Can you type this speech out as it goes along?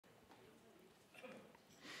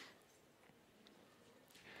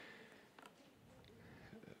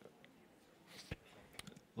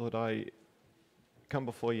Lord, I come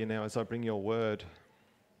before you now as I bring your word.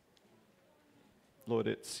 Lord,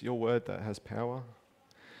 it's your word that has power.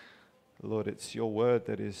 Lord, it's your word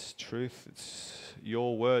that is truth. It's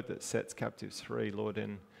your word that sets captives free, Lord.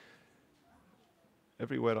 And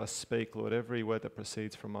every word I speak, Lord, every word that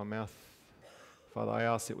proceeds from my mouth, Father, I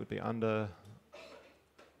ask it would be under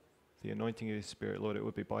the anointing of your Spirit, Lord. It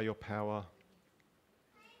would be by your power,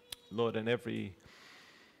 Lord, and every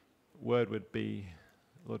word would be,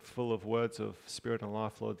 Lord, full of words of spirit and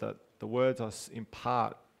life, Lord, that the words I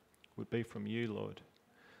impart would be from you, Lord,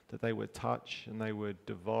 that they would touch and they would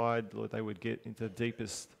divide, Lord, they would get into the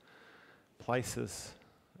deepest places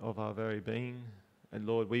of our very being, and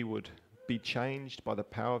Lord, we would be changed by the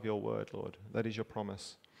power of your word, Lord. That is your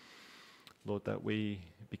promise, Lord, that we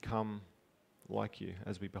become like you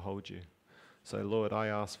as we behold you. So, Lord, I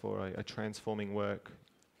ask for a transforming work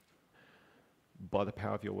by the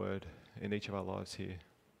power of your word in each of our lives here.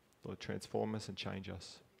 Lord, transform us and change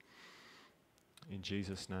us. In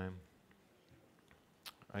Jesus' name.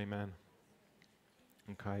 Amen.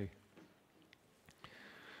 Okay.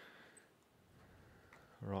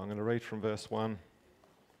 All right, I'm going to read from verse 1.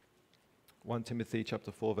 1 Timothy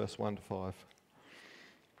chapter 4, verse 1 to 5.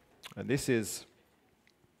 And this is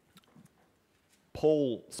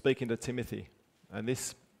Paul speaking to Timothy. And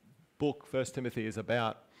this book, 1 Timothy, is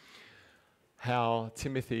about how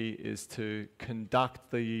Timothy is to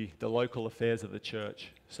conduct the local affairs of the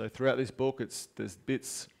church. So throughout this book, there's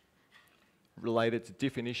bits related to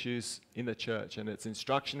different issues in the church, and it's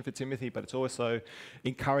instruction for Timothy, but it's also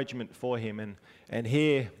encouragement for him. And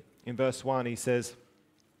here in verse 1, he says,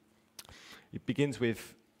 it begins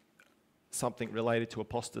with something related to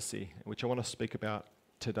apostasy, which I want to speak about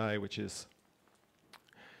today, which is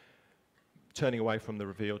turning away from the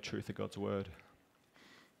revealed truth of God's word.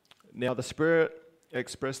 Now, the Spirit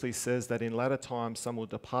expressly says that in latter times some will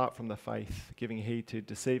depart from the faith, giving heed to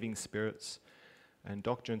deceiving spirits and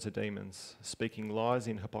doctrines of demons, speaking lies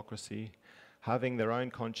in hypocrisy, having their own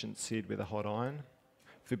conscience seared with a hot iron,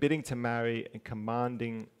 forbidding to marry and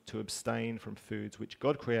commanding to abstain from foods which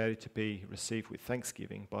God created to be received with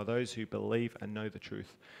thanksgiving by those who believe and know the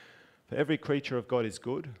truth. For every creature of God is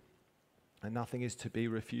good, and nothing is to be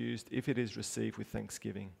refused if it is received with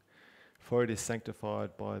thanksgiving, for it is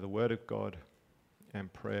sanctified by the word of God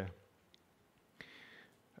and prayer.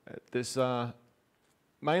 There's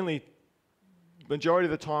mainly, majority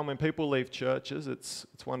of the time when people leave churches, it's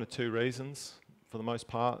one of two reasons for the most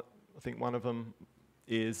part. I think one of them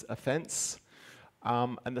is offense,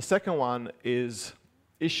 and the second one is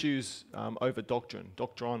issues over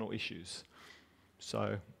doctrinal issues.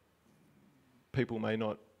 So people may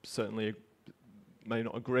not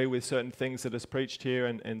agree with certain things that is preached here,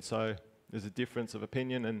 and so there's a difference of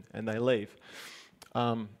opinion, and they leave.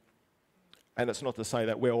 And it's not to say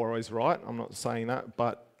that we're always right. I'm not saying that,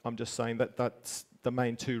 but I'm just saying that that's the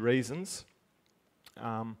main two reasons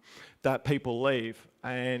that people leave.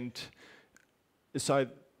 And so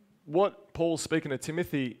what Paul's speaking to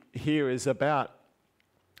Timothy here is about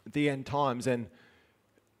the end times, and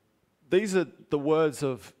these are the words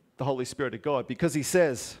of the Holy Spirit of God, because he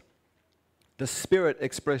says, the Spirit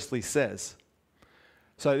expressly says.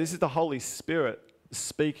 So this is the Holy Spirit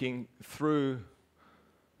speaking through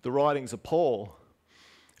the writings of Paul.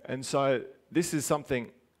 And so this is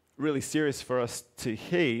something really serious for us to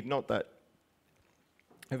heed, not that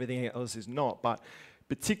everything else is not, but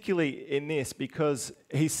particularly in this, because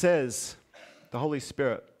he says, the Holy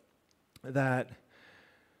Spirit, that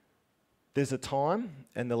there's a time,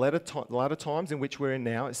 and the latter times in which we're in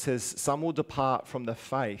now, it says, some will depart from the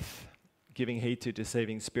faith, giving heed to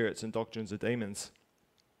deceiving spirits and doctrines of demons.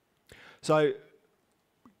 So,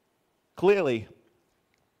 clearly,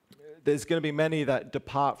 there's going to be many that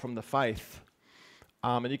depart from the faith.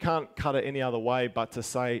 And you can't cut it any other way but to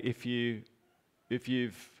say you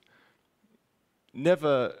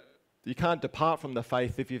can't depart from the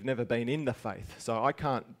faith if you've never been in the faith. So I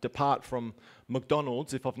can't depart from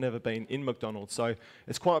McDonald's if I've never been in McDonald's. So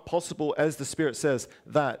it's quite possible, as the Spirit says,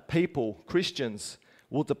 that people, Christians,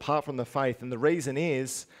 will depart from the faith. And the reason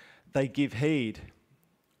is they give heed,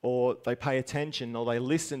 or they pay attention, or they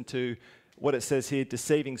listen to what it says here,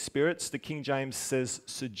 deceiving spirits. The King James says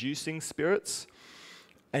seducing spirits,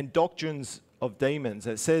 and doctrines of demons.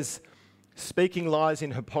 It says speaking lies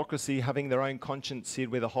in hypocrisy, having their own conscience seared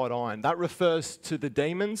with a hot iron. That refers to the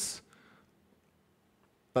demons.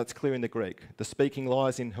 That's clear in the Greek. The speaking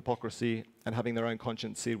lies in hypocrisy and having their own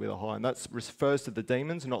conscience seared with a hot iron. That refers to the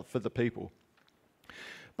demons, not for the people.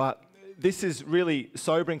 But this is really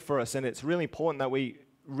sobering for us, and it's really important that we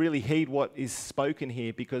really heed what is spoken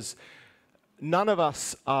here, because none of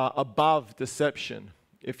us are above deception.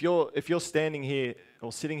 If you're standing here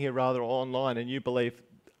or sitting here rather online and you believe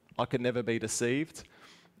I could never be deceived,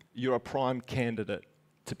 you're a prime candidate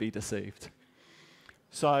to be deceived.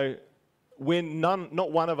 So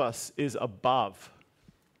not one of us is above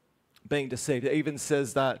being deceived. It even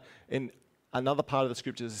says that in another part of the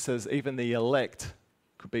scriptures, it says even the elect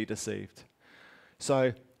could be deceived.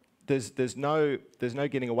 So there's no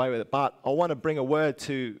getting away with it. But I want to bring a word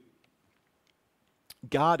to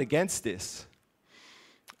guard against this.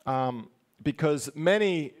 Because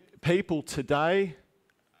many people today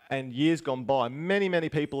and years gone by, many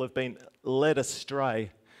people have been led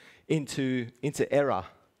astray into error,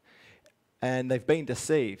 and they've been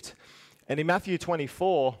deceived. And in Matthew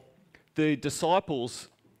 24, the disciples,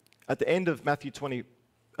 at the end of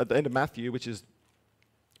Matthew, which is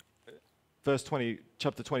verse 20,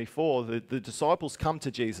 chapter 24, the disciples come to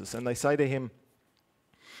Jesus and they say to him,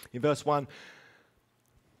 in verse 1,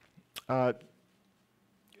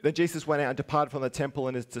 then Jesus went out and departed from the temple,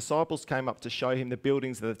 and his disciples came up to show him the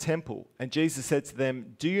buildings of the temple. And Jesus said to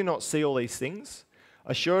them, "Do you not see all these things?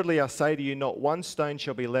 Assuredly I say to you, not one stone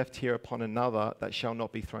shall be left here upon another that shall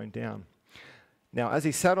not be thrown down." Now, as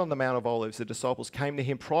he sat on the Mount of Olives, the disciples came to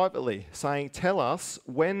him privately, saying, "Tell us,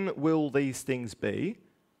 when will these things be?"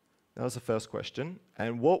 That was the first question.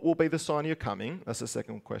 "And what will be the sign of your coming?" That's the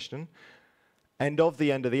second question. "And of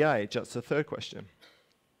the end of the age?" That's the third question.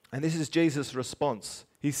 And this is Jesus' response.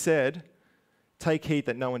 He said, "Take heed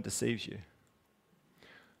that no one deceives you."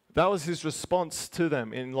 That was his response to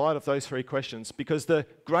them in light of those three questions, because the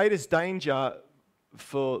greatest danger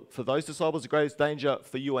for those disciples, the greatest danger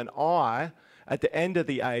for you and I at the end of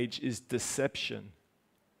the age is deception.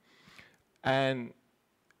 And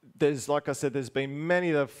there's, like I said, there's been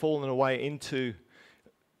many that have fallen away into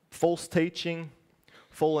false teaching,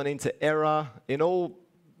 fallen into error in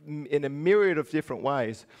a myriad of different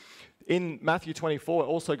ways. In Matthew 24, it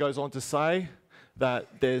also goes on to say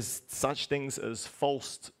that there's such things as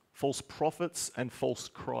false prophets and false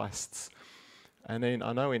Christs. And then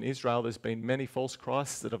I know in Israel there's been many false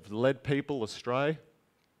Christs that have led people astray,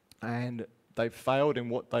 and they've failed in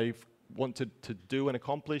what they've wanted to do and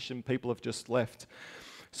accomplish, and people have just left.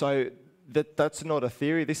 So that's not a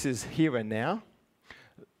theory. This is here and now,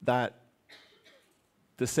 that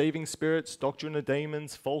deceiving spirits, doctrine of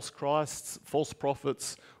demons, false Christs, false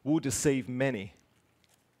prophets will deceive many.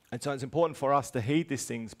 And so it's important for us to heed these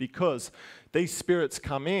things, because these spirits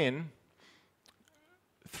come in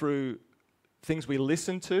through things we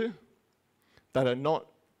listen to that are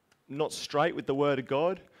not straight with the Word of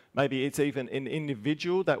God. Maybe it's even an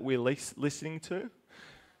individual that we're listening to.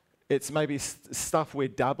 It's maybe stuff we're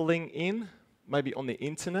dabbling in, maybe on the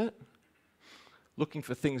internet, looking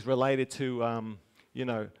for things related to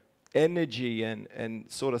energy and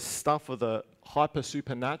sort of stuff of the hyper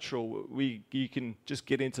supernatural. You can just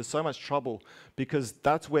get into so much trouble, because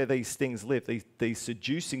that's where these things live. These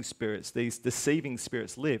seducing spirits, these deceiving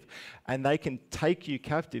spirits live, and they can take you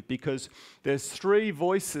captive, because there's three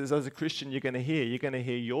voices as a Christian you're going to hear. You're going to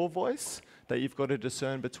hear your voice that you've got to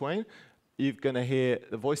discern between. You're going to hear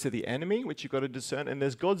the voice of the enemy, which you've got to discern, and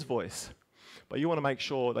there's God's voice. But you want to make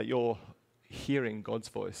sure that you're hearing God's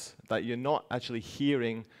voice, that you're not actually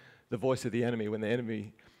hearing the voice of the enemy when the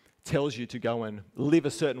enemy tells you to go and live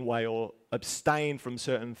a certain way, or abstain from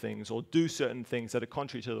certain things, or do certain things that are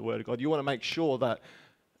contrary to the Word of God. You want to make sure that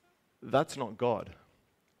that's not God.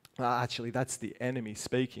 Actually, that's the enemy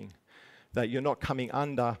speaking, that you're not coming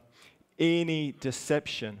under any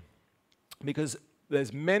deception. Because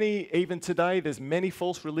there's many, even today, there's many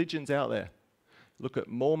false religions out there. Look at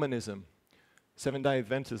Mormonism, Seventh-day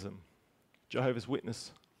Adventism, Jehovah's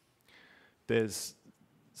Witness. There's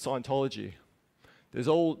Scientology.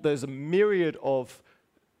 There's a myriad of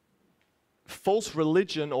false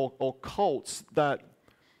religion or cults that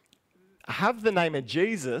have the name of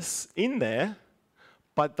Jesus in there,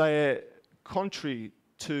 but they're contrary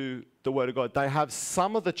to the Word of God. They have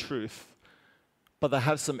some of the truth, but they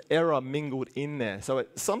have some error mingled in there. So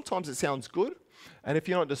sometimes it sounds good, and if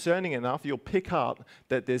you're not discerning enough, you'll pick up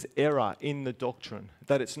that there's error in the doctrine,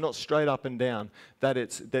 that it's not straight up and down, that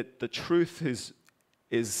the truth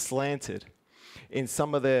is slanted in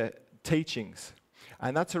some of their teachings.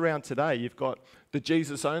 And that's around today. You've got the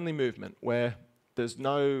Jesus-only movement, where there's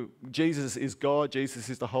no, Jesus is God, Jesus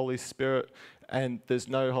is the Holy Spirit, and there's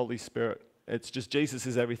no Holy Spirit. It's just Jesus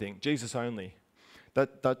is everything, Jesus only.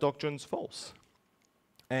 That doctrine's false.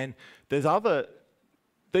 And there's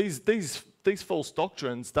these false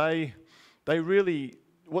doctrines, they really,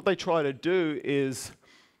 what they try to do is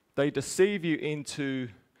they deceive you into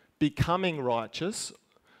becoming righteous,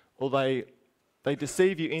 or they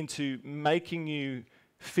deceive you into making you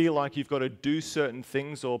feel like you've got to do certain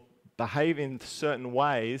things or behave in certain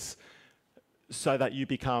ways so that you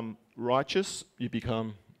become righteous, you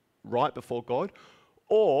become right before God,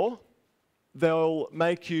 or they'll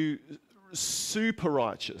make you super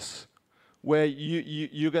righteous, where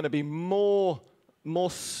you're going to be more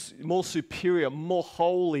superior, more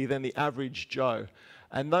holy than the average Joe.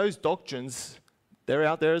 And those doctrines, they're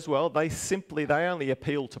out there as well. They only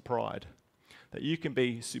appeal to pride. That you can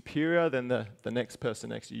be superior than the next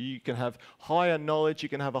person next to you. You can have higher knowledge. You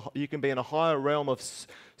can be in a higher realm of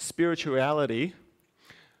spirituality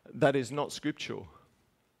that is not scriptural.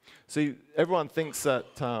 See, everyone thinks that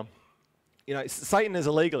Satan is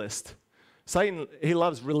a legalist. Satan, he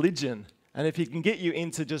loves religion, and if he can get you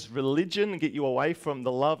into just religion and get you away from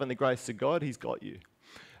the love and the grace of God, he's got you.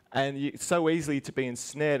 And it's so easily to be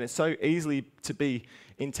ensnared. It's so easily to be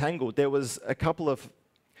entangled. There was a couple of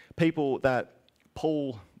people that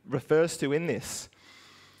Paul refers to in this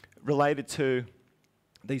related to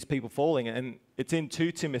these people falling, and it's in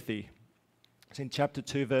 2 Timothy. It's in chapter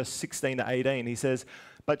 2, verse 16 to 18. He says,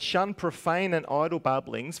 "But shun profane and idle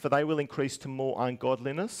babblings, for they will increase to more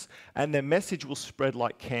ungodliness, and their message will spread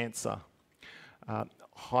like cancer.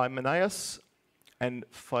 Hymenaeus and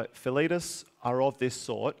Philetus are of this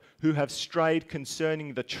sort, who have strayed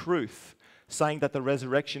concerning the truth, saying that the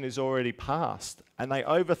resurrection is already past, and they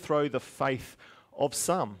overthrow the faith of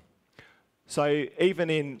some." So even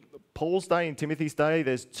in Paul's day, in Timothy's day,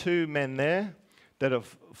 there's 2 men there that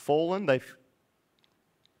have fallen. They've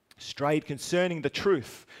strayed concerning the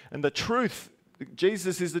truth. And the truth,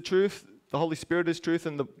 Jesus is the truth, the Holy Spirit is truth,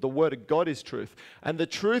 and the Word of God is truth. And the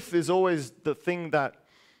truth is always the thing that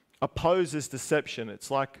opposes deception. It's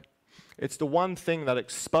the one thing that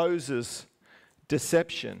exposes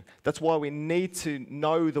deception. That's why we need to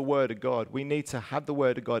know the Word of God. We need to have the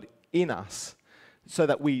Word of God in us so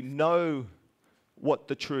that we know what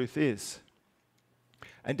the truth is.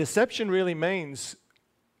 And deception really means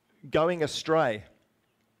going astray.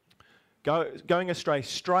 Going astray,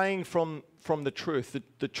 straying from the truth,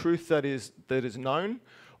 the truth that is known,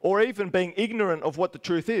 or even being ignorant of what the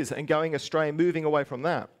truth is and going astray, moving away from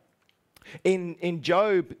that. In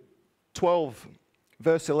Job 12,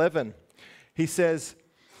 verse 11, he says,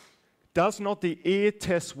 "Does not the ear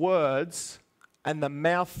test words and the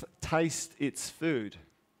mouth taste its food?"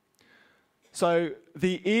 So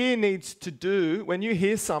the ear needs to do, when you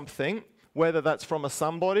hear something, whether that's from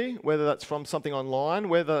somebody, whether that's from something online,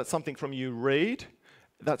 whether that's something from you read,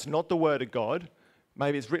 that's not the Word of God.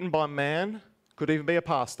 Maybe it's written by man, could even be a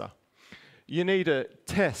pastor. You need to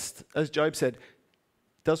test, as Job said,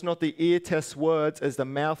 "Does not the ear test words as the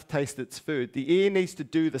mouth tastes its food?" The ear needs to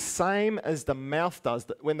do the same as the mouth does.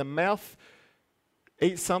 When the mouth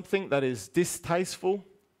eats something that is distasteful,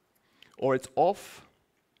 or it's off,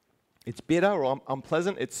 it's bitter or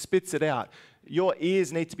unpleasant, it spits it out. Your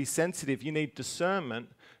ears need to be sensitive. You need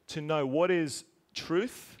discernment to know what is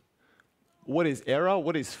truth, what is error,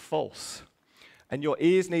 what is false. And your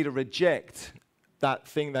ears need to reject that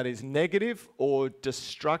thing that is negative or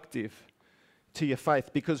destructive to your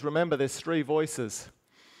faith. Because remember, there's 3 voices.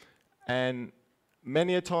 And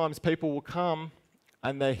many a times people will come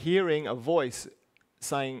and they're hearing a voice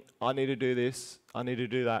saying, "I need to do this, I need to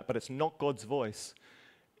do that." But it's not God's voice.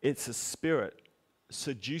 It's a spirit,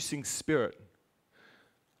 seducing spirit.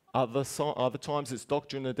 Other times it's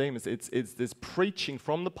doctrine of demons. There's preaching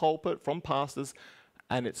from the pulpit, from pastors,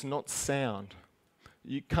 and it's not sound.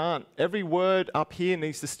 You can't, every word up here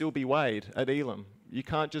needs to still be weighed at Elam. You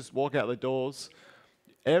can't just walk out the doors.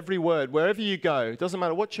 Every word, wherever you go, it doesn't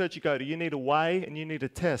matter what church you go to, you need to weigh and you need to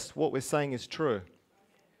test what we're saying is true.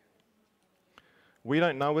 We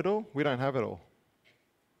don't know it all. We don't have it all.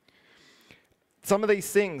 Some of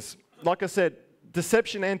these things, like I said,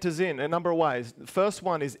 deception enters in a number of ways. The first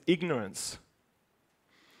one is ignorance.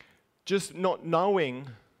 Just not knowing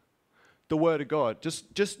the Word of God.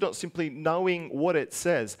 Just not simply knowing what it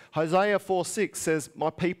says. Hosea 4:6 says, "My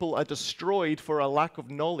people are destroyed for a lack of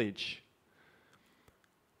knowledge."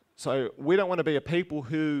 So we don't want to be a people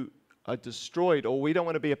who are destroyed, or we don't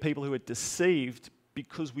want to be a people who are deceived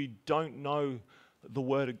because we don't know the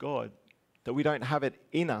Word of God, that we don't have it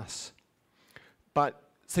in us. But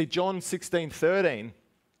see, John 16:13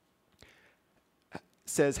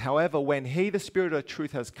 says, "However, when He, the Spirit of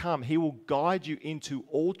truth, has come, He will guide you into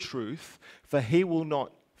all truth, for He will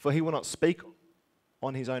not speak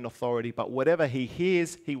on His own authority, but whatever He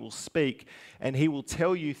hears, He will speak, and He will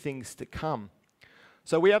tell you things to come."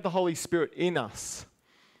 So we have the Holy Spirit in us.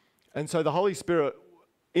 And so the Holy Spirit,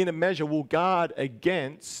 in a measure, will guard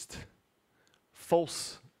against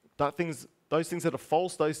false things those things that are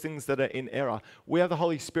false, those things that are in error. We have the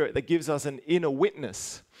Holy Spirit that gives us an inner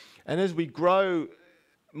witness. And as we grow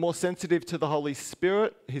more sensitive to the Holy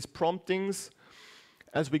Spirit, His promptings,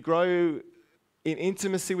 as we grow in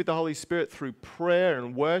intimacy with the Holy Spirit through prayer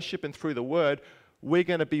and worship and through the Word, we're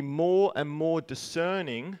going to be more and more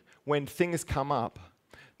discerning when things come up.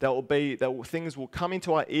 Things will come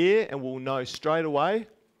into our ear and we'll know straight away.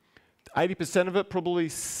 80% of it probably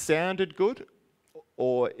sounded good,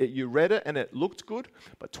 or you read it and it looked good,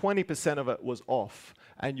 but 20% of it was off,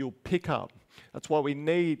 and you'll pick up. That's why you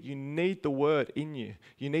need the Word in you.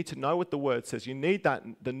 You need to know what the Word says. You need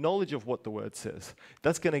the knowledge of what the Word says.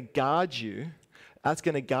 That's going to guard you. That's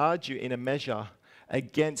going to guard you in a measure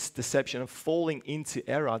against deception and falling into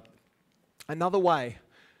error. Another way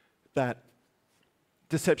that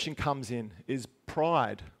deception comes in is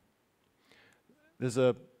pride. There's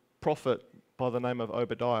a prophet by the name of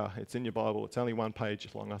Obadiah. It's in your Bible. It's only one page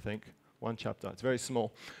long, I think. One chapter. It's very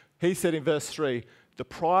small. He said in verse 3, "The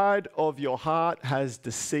pride of your heart has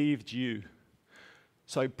deceived you."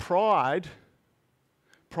 So pride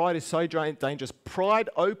is so dangerous. Pride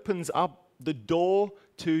opens up the door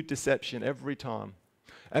to deception every time.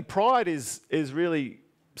 And pride is really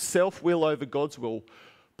self-will over God's will.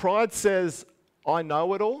 Pride says, I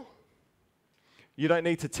know it all. You don't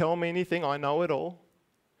need to tell me anything. I know it all.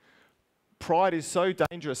 Pride is so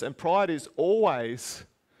dangerous, and pride is always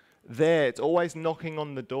there. It's always knocking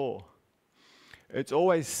on the door. It's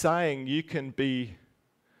always saying you can be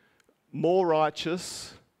more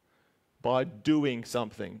righteous by doing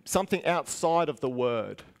something outside of the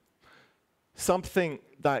Word, something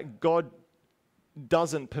that God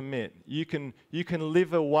doesn't permit. You can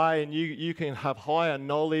live away, and you can have higher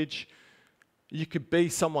knowledge. You could be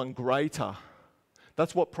someone greater.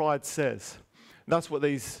 That's what pride says. That's what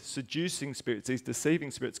these seducing spirits, these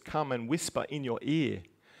deceiving spirits come and whisper in your ear,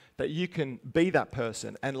 that you can be that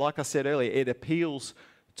person. And like I said earlier, it appeals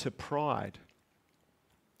to pride.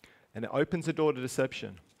 And it opens the door to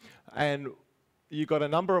deception. And you've got a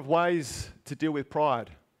number of ways to deal with pride.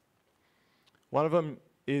 One of them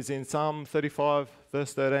is in Psalm 35,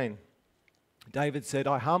 verse 13. David said,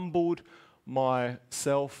 I humbled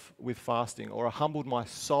myself with fasting, or I humbled my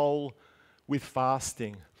soul with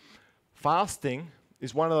fasting. Fasting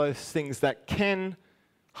is one of those things that can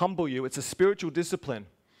humble you. It's a spiritual discipline.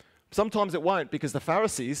 Sometimes it won't, because the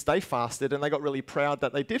Pharisees, they fasted and they got really proud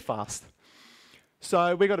that they did fast.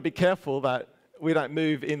 So we've got to be careful that we don't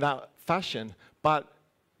move in that fashion. But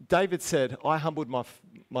David said, I humbled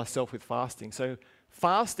myself with fasting. So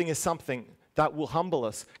fasting is something that will humble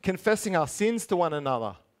us. Confessing our sins to one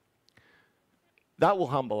another, that will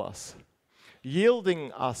humble us.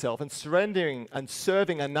 Yielding ourselves and surrendering and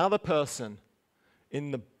serving another person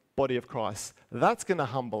in the body of Christ, that's going to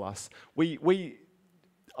humble us.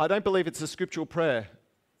 I don't believe it's a scriptural prayer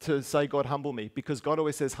to say, God, humble me, because God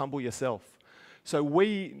always says, humble yourself. So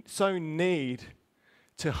we need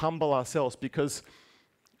to humble ourselves, because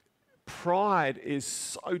pride is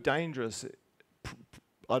so dangerous.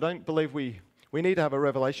 I don't believe we need to have a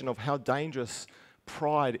revelation of how dangerous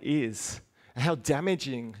pride is, how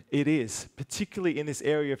damaging it is, particularly in this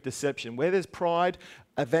area of deception. Where there's pride,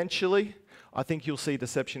 eventually, I think you'll see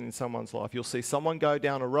deception in someone's life. You'll see someone go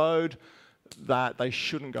down a road that they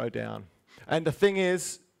shouldn't go down. And the thing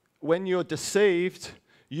is, when you're deceived,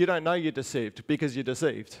 you don't know you're deceived because you're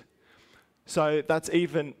deceived. So that's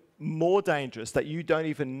even more dangerous, that you don't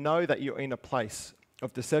even know that you're in a place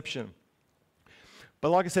of deception. But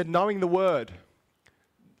like I said, knowing the Word,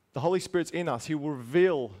 the Holy Spirit's in us. He will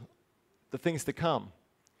reveal the things to come.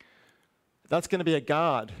 That's going to be a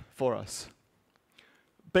guard for us.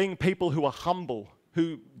 Being people who are humble,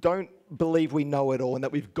 who don't believe we know it all and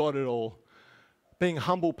that we've got it all. Being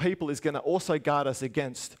humble people is going to also guard us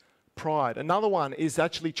against pride. Another one is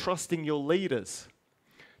actually trusting your leaders.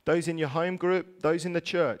 Those in your home group, those in the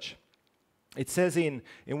church. It says in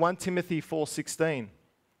 1 Timothy 4:16,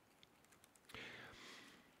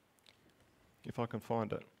 if I can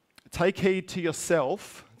find it. Take heed to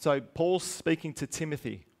yourself. So Paul's speaking to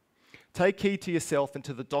Timothy. Take heed to yourself and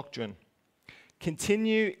to the doctrine.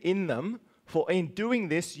 Continue in them, for in doing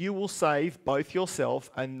this you will save both yourself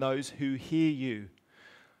and those who hear you.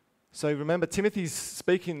 So remember, Timothy's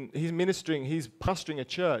speaking, he's ministering, he's pastoring a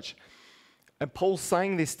church. And Paul's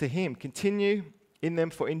saying this to him. Continue in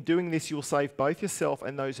them, for in doing this you will save both yourself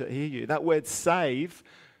and those that hear you. That word save,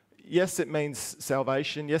 yes, it means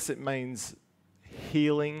salvation. Yes, it means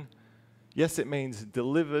healing. Yes, it means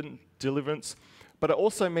deliverance. But it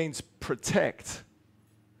also means protect.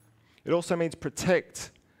 It also means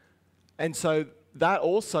protect. And so that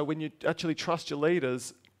also, when you actually trust your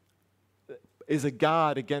leaders, is a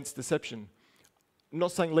guard against deception. I'm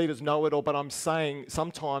not saying leaders know it all, but I'm saying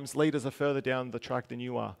sometimes leaders are further down the track than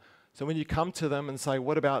you are. So when you come to them and say,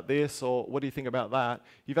 what about this, or what do you think about that,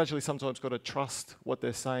 you've actually sometimes got to trust what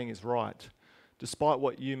they're saying is right, despite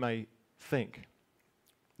what you may think.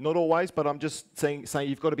 Not always, but I'm just saying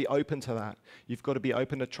you've got to be open to that. You've got to be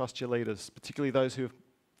open to trust your leaders, particularly those who are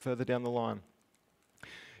further down the line.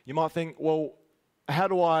 You might think, well,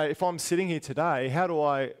 if I'm sitting here today, how do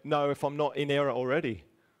I know if I'm not in error already?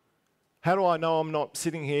 How do I know I'm not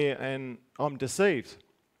sitting here and I'm deceived?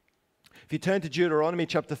 If you turn to Deuteronomy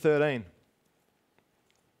chapter 13,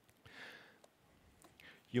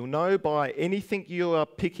 you'll know by anything you are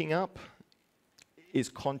picking up is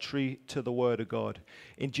contrary to the word of God.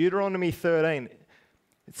 In Deuteronomy 13,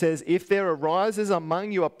 it says, if there arises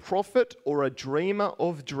among you a prophet or a dreamer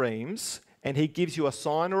of dreams, and he gives you a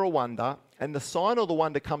sign or a wonder, and the sign or the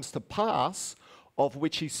wonder comes to pass, of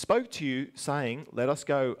which he spoke to you, saying, let us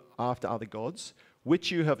go after other gods,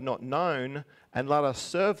 which you have not known, and let us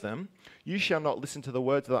serve them, you shall not listen to the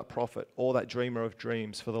words of that prophet or that dreamer of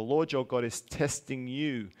dreams. For the Lord your God is testing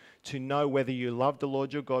you to know whether you love the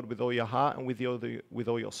Lord your God with all your heart and with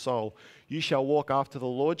all your soul. You shall walk after the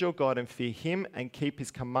Lord your God and fear him and keep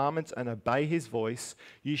his commandments and obey his voice.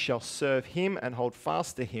 You shall serve him and hold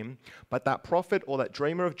fast to him. But that prophet or that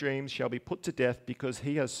dreamer of dreams shall be put to death, because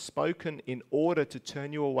he has spoken in order to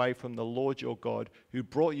turn you away from the Lord your God, who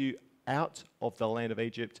brought you out of the land of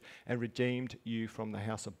Egypt and redeemed you from the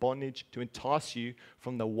house of bondage, to entice you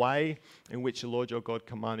from the way in which the Lord your God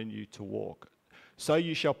commanded you to walk. So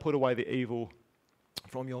you shall put away the evil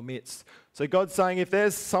from your midst. So God's saying, if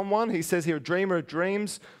there's someone, he says here, a dreamer of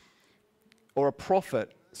dreams or a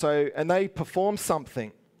prophet, and they perform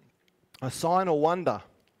something, a sign or wonder,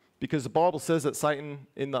 because the Bible says that Satan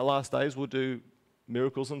in the last days will do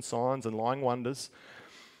miracles and signs and lying wonders.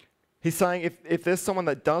 He's saying if there's someone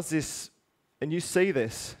that does this and you see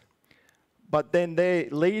this, but then they're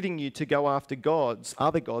leading you to go after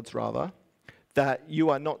other gods, that you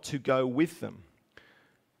are not to go with them.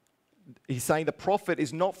 He's saying the prophet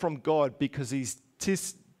is not from God, because he's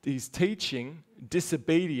teaching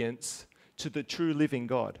disobedience to the true living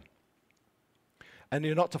God. And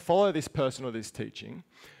you're not to follow this person or this teaching,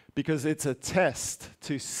 because it's a test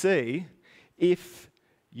to see if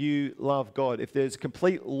you love God, if there's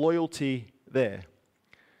complete loyalty there.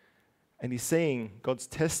 And he's seeing, God's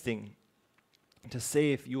testing to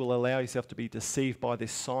see if you will allow yourself to be deceived by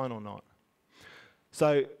this sign or not.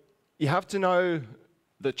 So you have to know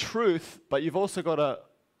the truth, but you've also got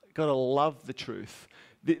to love the truth.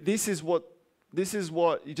 This is what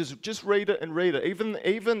you just read it and read it.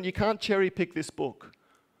 Even you can't cherry pick this book.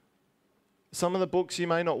 Some of the books you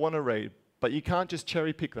may not want to read, but you can't just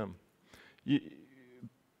cherry pick them.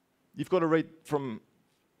 You've got to read from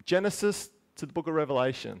Genesis to the book of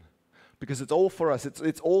Revelation, because it's all for us.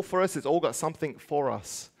 It's all for us. It's all got something for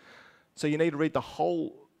us. So you need to read the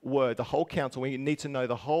whole word, the whole counsel. We need to know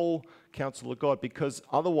the whole counsel of God, because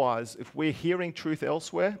otherwise, if we're hearing truth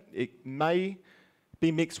elsewhere, it may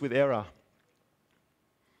be mixed with error.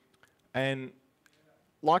 And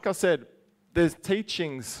like I said, there's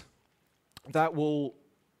teachings that will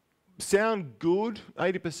sound good,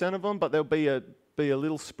 80% of them, but there'll be a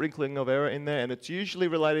little sprinkling of error in there, and it's usually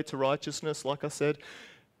related to righteousness, like I said,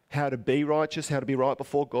 how to be righteous, how to be right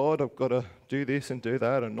before God. I've got to do this and do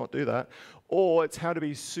that and not do that. Or it's how to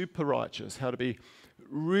be super righteous, how to be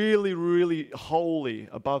really, really holy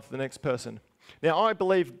above the next person. Now, I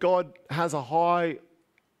believe God has a high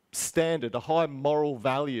standard, a high moral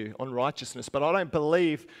value on righteousness, but I don't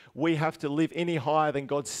believe we have to live any higher than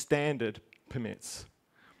God's standard permits.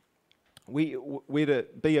 We're to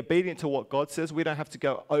be obedient to what God says. We don't have to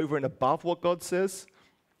go over and above what God says.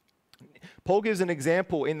 Paul gives an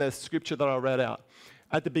example in the scripture that I read out.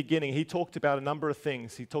 At the beginning, he talked about a number of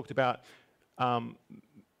things. He talked about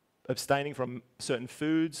abstaining from certain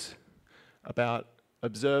foods, about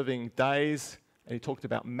observing days, and he talked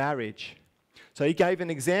about marriage. So he gave an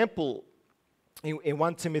example in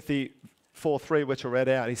 1 Timothy 4:3, which I read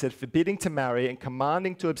out. He said, forbidding to marry and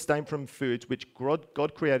commanding to abstain from foods which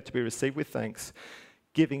God created to be received with thanks,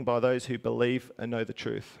 giving by those who believe and know the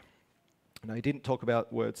truth. Now, he didn't talk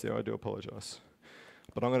about words there, I do apologize.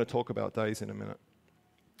 But I'm going to talk about days in a minute.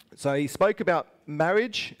 So he spoke about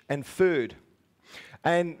marriage and food.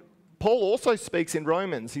 And Paul also speaks in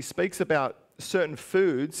Romans, he speaks about certain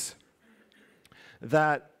foods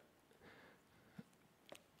that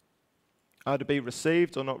are to be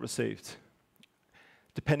received or not received,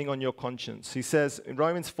 depending on your conscience. He says in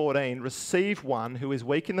Romans 14, receive one who is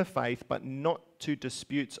weak in the faith, but not to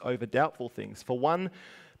disputes over doubtful things. For one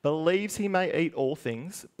believes he may eat all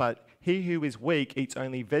things, but he who is weak eats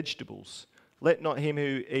only vegetables. Let not him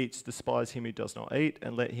who eats despise him who does not eat,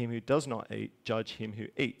 and let him who does not eat judge him who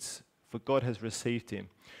eats, for God has received him.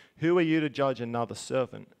 Who are you to judge another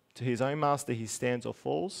servant? To his own master he stands or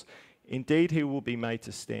falls. Indeed, he will be made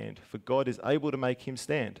to stand, for God is able to make him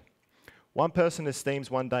stand. One person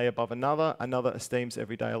esteems one day above another, another esteems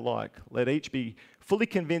every day alike. Let each be fully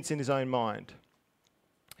convinced in his own mind.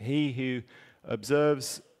 He who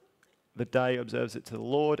observes the day observes it to the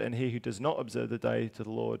Lord, and he who does not observe the day to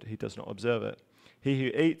the Lord, he does not observe it. He who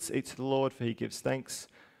eats, eats to the Lord, for he gives thanks.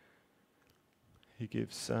 He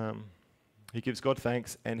gives God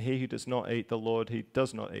thanks, and he who does not eat the Lord, he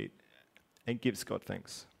does not eat, and gives God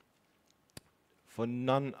thanks. For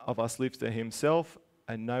none of us lives to himself,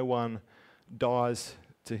 and no one dies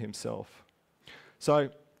to himself. So,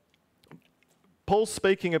 Paul's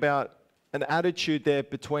speaking about an attitude there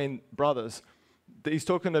between brothers. He's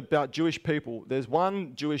talking about Jewish people. There's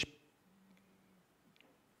one Jewish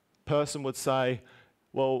person would say,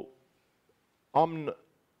 well,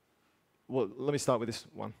 let me start with this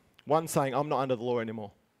one. One saying, I'm not under the law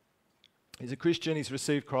anymore. He's a Christian, he's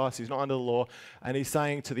received Christ, he's not under the law, and he's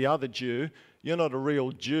saying to the other Jew, you're not a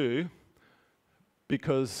real Jew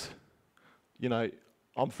because,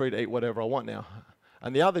 I'm free to eat whatever I want now.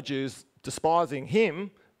 And the other Jew's despising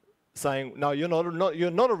him, saying, no, you're not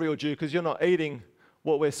a real Jew because you're not eating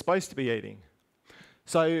what we're supposed to be eating.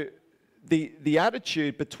 So the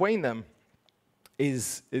attitude between them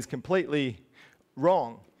is completely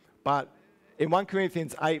wrong. But in 1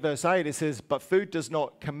 Corinthians 8 verse 8 it says, but food does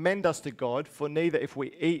not commend us to God, for neither if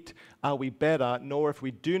we eat are we better, nor if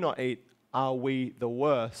we do not eat are we the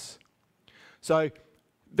worse. So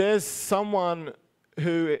there's someone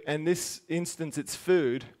who, in this instance it's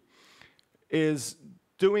food, is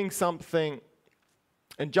doing something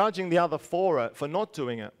and judging the other for not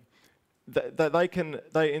doing it, that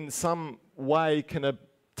they in some way can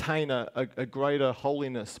obtain a greater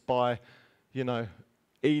holiness by,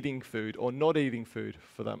 eating food or not eating food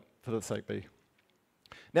for the sake be.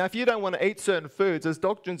 Now, if you don't want to eat certain foods, there's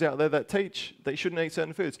doctrines out there that teach that you shouldn't eat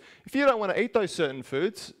certain foods. If you don't want to eat those certain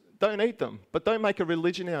foods, don't eat them, but don't make a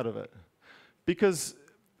religion out of it. Because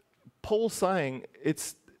Paul's saying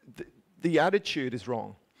the attitude is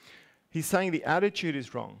wrong. He's saying the attitude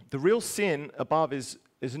is wrong. The real sin above is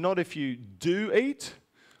not if you do eat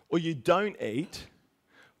or you don't eat,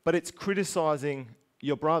 but it's criticizing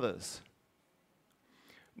your brothers.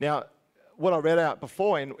 Now, what I read out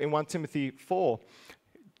before in 1 Timothy 4,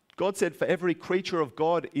 God said, for every creature of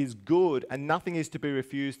God is good, and nothing is to be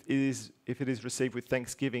refused if it is received with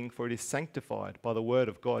thanksgiving, for it is sanctified by the word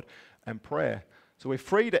of God and prayer. So we're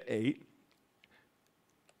free to eat.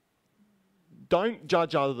 Don't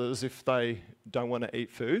judge others if they don't want to eat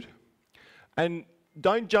food. And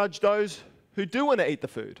don't judge those who do want to eat the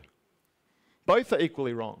food. Both are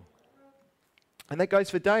equally wrong. And that goes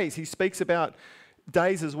for days. He speaks about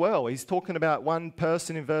days as well. He's talking about one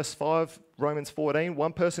person in verse 5, Romans 14.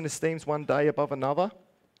 One person esteems one day above another.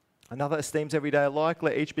 Another esteems every day alike.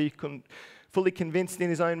 Let each be fully convinced in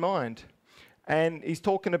his own mind. And he's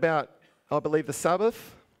talking about, I believe, the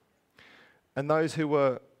Sabbath and those who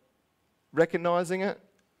were recognizing it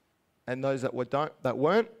and those that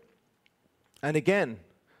weren't. And again,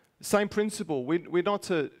 same principle. We're not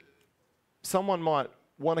to... Someone might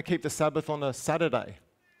want to keep the Sabbath on a Saturday.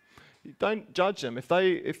 Don't judge them. If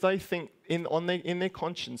they think in their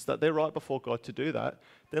conscience that they're right before God to do that,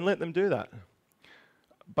 then let them do that.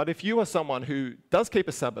 But if you are someone who does keep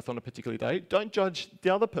a Sabbath on a particular day, don't judge the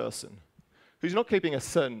other person who's not keeping a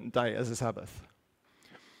certain day as a Sabbath.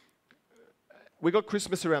 We got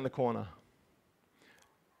Christmas around the corner.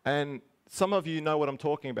 And some of you know what I'm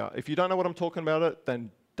talking about. If you don't know what I'm talking about, then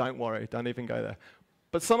don't worry. Don't even go there.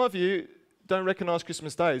 But some of you don't recognize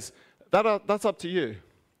Christmas days. That's up to you.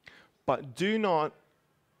 But do not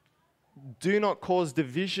cause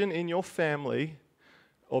division in your family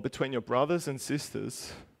or between your brothers and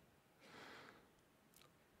sisters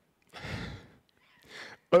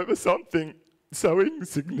over something so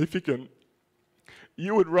insignificant.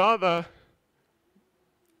 You would rather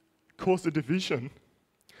cause a division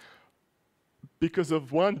because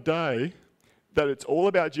of one day that it's all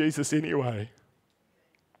about Jesus anyway.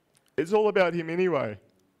 It's all about him anyway.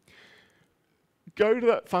 Go to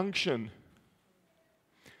that function.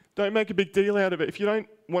 Don't make a big deal out of it if you don't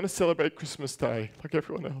want to celebrate Christmas Day like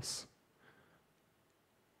everyone else.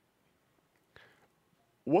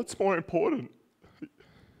 What's more important?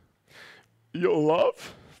 Your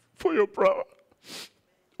love for your brother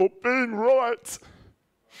or being right?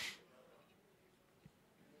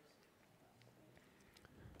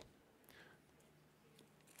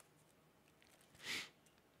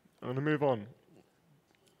 I'm going to move on.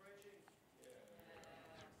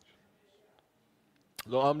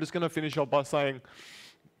 So I'm just going to finish off by saying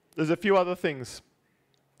there's a few other things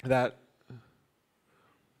that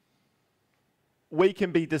we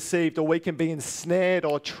can be deceived or we can be ensnared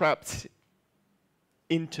or trapped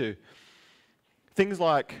into. Things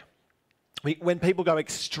like when people go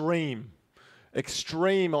extreme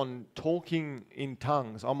on talking in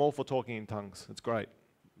tongues. I'm all for talking in tongues. It's great.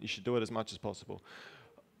 You should do it as much as possible.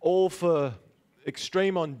 All for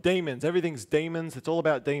extreme on demons. Everything's demons. It's all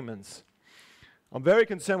about demons. I'm very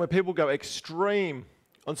concerned when people go extreme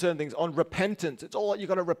on certain things, on repentance. It's all, you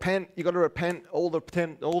got to repent all the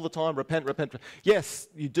time, repent. Yes,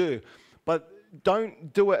 you do. But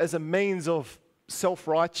don't do it as a means of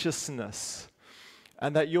self-righteousness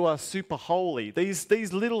and that you are super holy. These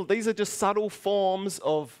are just subtle forms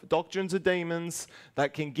of doctrines of demons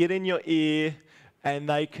that can get in your ear and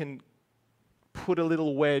they can put a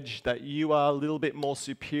little wedge that you are a little bit more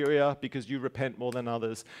superior because you repent more than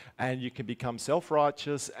others, and you can become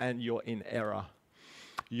self-righteous and you're in error.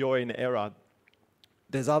 You're in error.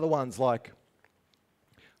 There's other ones like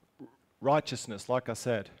righteousness, like I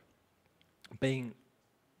said, being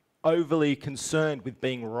overly concerned with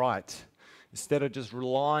being right instead of just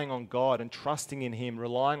relying on God and trusting in Him,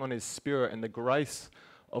 relying on His Spirit and the grace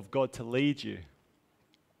of God to lead you.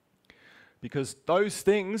 Because those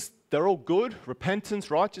things, they're all good. Repentance,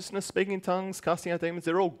 righteousness, speaking in tongues, casting out demons,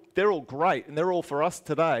 they're all great and they're all for us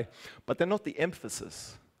today, but they're not the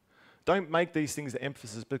emphasis. Don't make these things the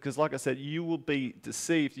emphasis because, like I said, you will be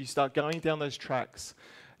deceived. You start going down those tracks,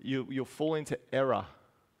 you'll fall into error,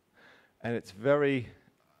 and it's very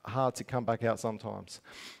hard to come back out sometimes.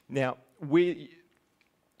 Now, with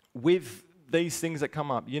these things that come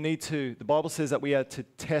up, the Bible says that we are to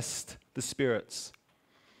test the spirits.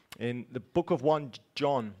 In the book of 1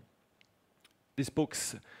 John, this book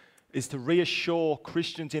is to reassure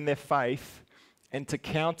Christians in their faith and to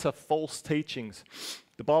counter false teachings.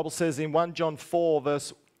 The Bible says in 1 John 4,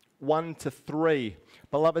 verse 1 to 3,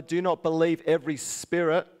 "Beloved, do not believe every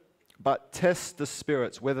spirit, but test the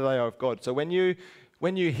spirits, whether they are of God." So when you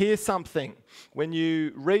hear something, when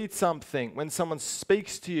you read something, when someone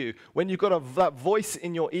speaks to you, when you've got that voice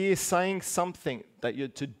in your ear saying something that you're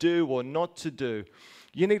to do or not to do,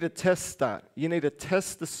 you need to test that. You need to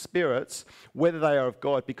test the spirits, whether they are of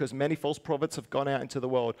God, because many false prophets have gone out into the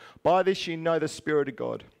world. By this you know the Spirit of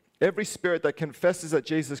God. Every spirit that confesses that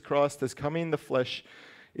Jesus Christ has come in the flesh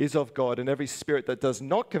is of God, and every spirit that does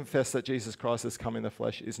not confess that Jesus Christ has come in the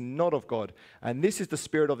flesh is not of God. And this is the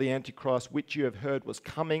spirit of the Antichrist, which you have heard was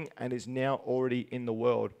coming and is now already in the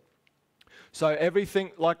world. So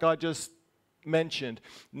everything, like I just mentioned,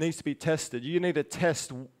 needs to be tested. You need to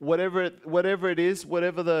test whatever it is,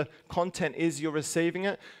 whatever the content is you're receiving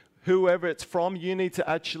it, whoever it's from, you need to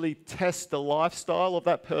actually test the lifestyle of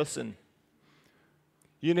that person.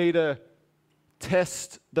 You need to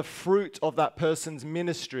test the fruit of that person's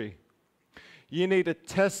ministry. You need to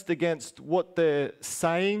test against what they're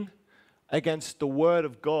saying against the Word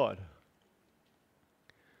of God.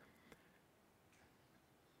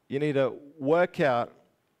 You need to work out,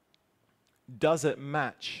 does it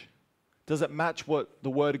match? Does it match what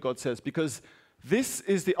the Word of God says? Because this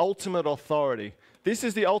is the ultimate authority. This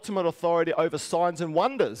is the ultimate authority over signs and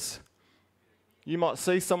wonders. You might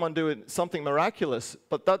see someone doing something miraculous,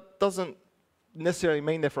 but that doesn't necessarily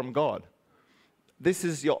mean they're from God. This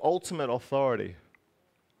is your ultimate authority.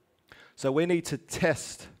 So we need to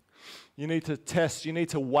test. You need to test. You need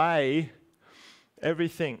to weigh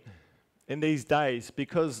everything in these days,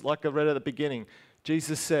 because like I read at the beginning,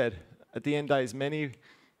 Jesus said, at the end days, many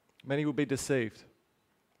will be deceived.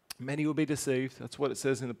 Many will be deceived. That's what it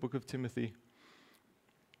says in the book of Timothy.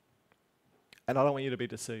 And I don't want you to be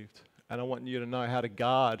deceived. And I want you to know how to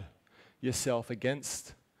guard yourself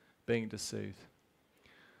against being deceived.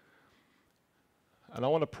 And I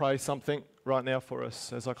want to pray something right now for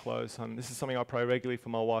us as I close. And this is something I pray regularly for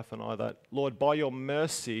my wife and I, that, Lord, by your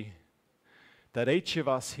mercy, that each of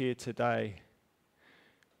us here today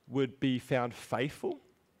would be found faithful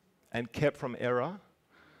and kept from error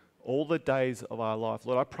all the days of our life.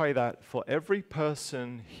 Lord, I pray that for every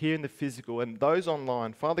person here in the physical and those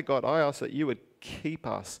online, Father God, I ask that you would keep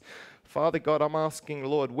us. Father God, I'm asking,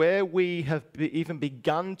 Lord, where we have even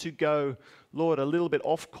begun to go, Lord, a little bit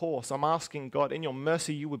off course, I'm asking, God, in your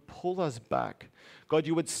mercy, you would pull us back. God,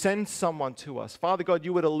 you would send someone to us. Father God,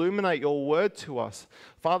 you would illuminate your word to us.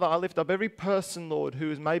 Father, I lift up every person, Lord, who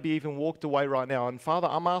has maybe even walked away right now. And Father,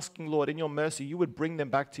 I'm asking, Lord, in your mercy, you would bring them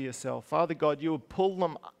back to yourself. Father God, you would pull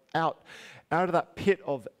them out out of that pit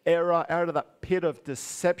of error, out of that pit of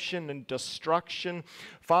deception and destruction.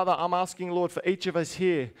 Father, I'm asking, Lord, for each of us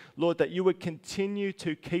here, Lord, that you would continue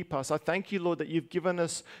to keep us. I thank you, Lord, that you've given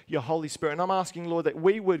us your Holy Spirit. And I'm asking, Lord, that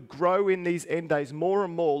we would grow in these end days more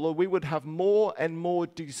and more. Lord, we would have more and more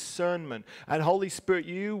discernment. And Holy Spirit,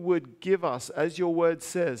 you would give us, as your word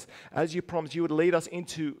says, as you promised, you would lead us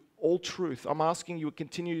into all truth. I'm asking you would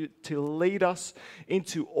continue to lead us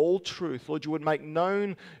into all truth. Lord, you would make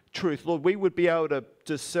known truth. Lord, we would be able to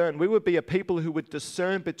discern. We would be a people who would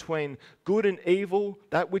discern between good and evil,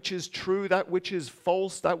 that which is true, that which is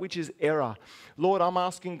false, that which is error. Lord, I'm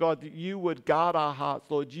asking, God, that you would guard our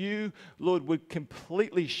hearts. Lord, you, Lord, would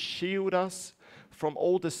completely shield us from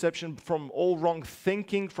all deception, from all wrong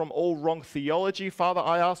thinking, from all wrong theology. Father,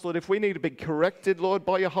 I ask, Lord, if we need to be corrected, Lord,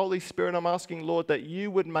 by your Holy Spirit, I'm asking, Lord, that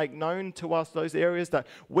you would make known to us those areas that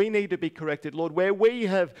we need to be corrected, Lord, where we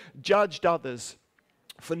have judged others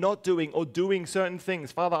for not doing or doing certain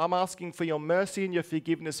things. Father, I'm asking for your mercy and your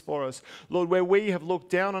forgiveness for us. Lord, where we have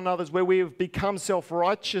looked down on others, where we have become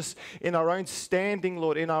self-righteous in our own standing,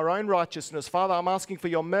 Lord, in our own righteousness. Father, I'm asking for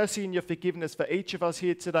your mercy and your forgiveness for each of us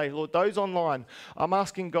here today. Lord, those online, I'm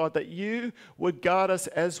asking, God, that you would guard us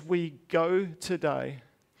as we go today.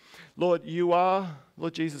 Lord, you are,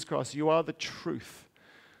 Lord Jesus Christ, you are the truth.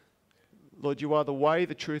 Lord, you are the way,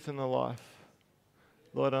 the truth, and the life.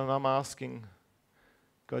 Lord, and I'm asking,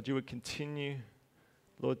 God, you would continue,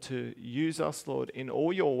 Lord, to use us, Lord, in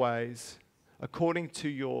all your ways, according to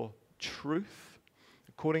your truth,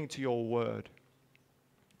 according to your word.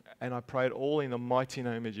 And I pray it all in the mighty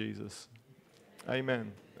name of Jesus.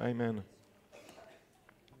 Amen. Amen.